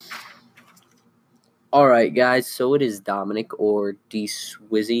All right, guys. So it is Dominic or D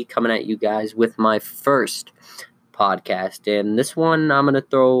Swizzy coming at you guys with my first podcast, and this one I'm gonna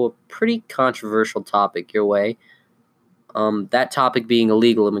throw a pretty controversial topic your way. That topic being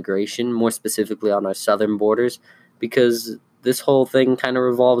illegal immigration, more specifically on our southern borders, because this whole thing kind of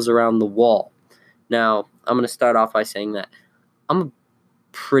revolves around the wall. Now, I'm gonna start off by saying that I'm a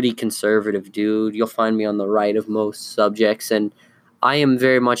pretty conservative dude. You'll find me on the right of most subjects, and I am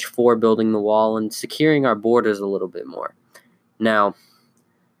very much for building the wall and securing our borders a little bit more. Now,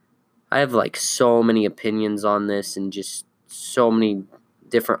 I have like so many opinions on this and just so many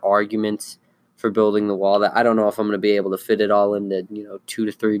different arguments for building the wall that I don't know if I'm going to be able to fit it all into, 2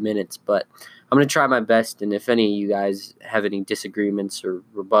 to 3 minutes, but I'm going to try my best. And if any of you guys have any disagreements or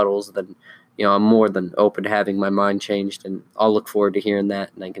rebuttals, then, I'm more than open to having my mind changed, and I'll look forward to hearing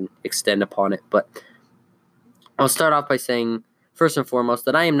that and I can extend upon it. But I'll start off by saying, first and foremost,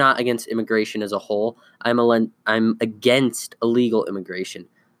 that I am not against immigration as a whole. I'm against illegal immigration.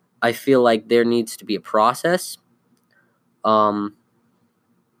 I feel like there needs to be a process, and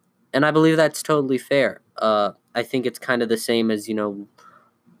I believe that's totally fair. I think it's kind of the same as,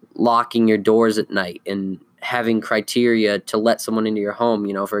 locking your doors at night and having criteria to let someone into your home.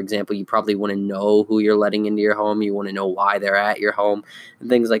 For example, you probably want to know who you're letting into your home. You want to know why they're at your home and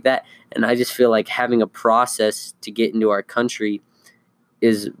things like that. And I just feel like having a process to get into our country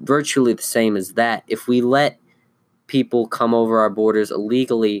is virtually the same as that. If we let people come over our borders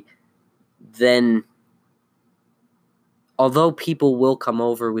illegally, then although people will come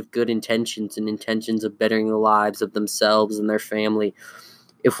over with good intentions and intentions of bettering the lives of themselves and their family,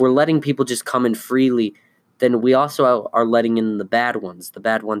 if we're letting people just come in freely, then we also are letting in the bad ones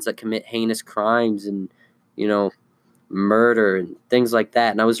that commit heinous crimes and, murder and things like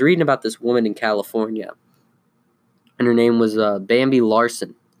that. And I was reading about this woman in California, and her name was Bambi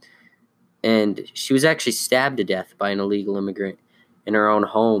Larson. And she was actually stabbed to death by an illegal immigrant in her own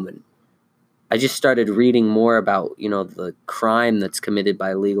home. And I just started reading more about, the crime that's committed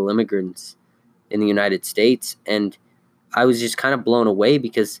by illegal immigrants in the United States. And I was just kind of blown away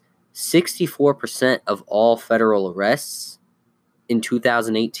because 64% of all federal arrests in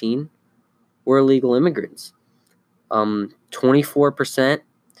 2018 were illegal immigrants. 24%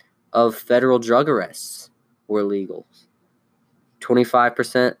 of federal drug arrests were illegal.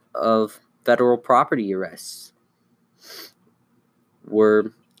 25% of federal property arrests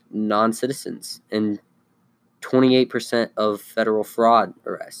were non-citizens, and 28% of federal fraud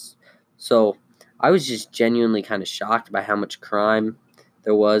arrests. So I was just genuinely kind of shocked by how much crime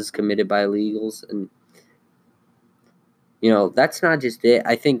there was committed by illegals. And, that's not just it.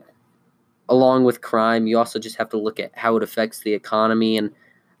 I think along with crime, you also just have to look at how it affects the economy. And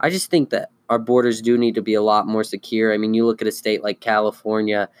I just think that our borders do need to be a lot more secure. I mean, you look at a state like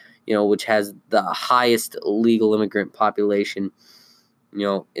California, which has the highest illegal immigrant population,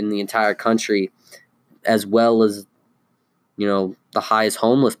 in the entire country, as well as, the highest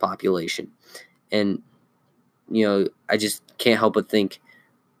homeless population. And, I just can't help but think,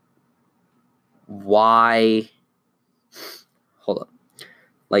 why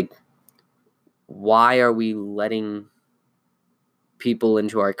are we letting people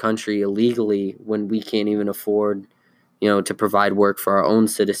into our country illegally when we can't even afford, to provide work for our own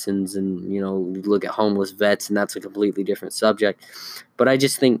citizens? And, look at homeless vets, and that's a completely different subject. But I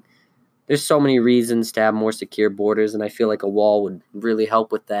just think there's so many reasons to have more secure borders, and I feel like a wall would really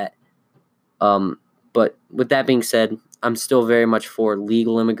help with that. But with that being said, I'm still very much for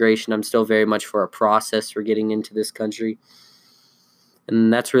legal immigration. I'm still very much for a process for getting into this country.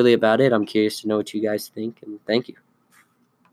 And that's really about it. I'm curious to know what you guys think, and thank you.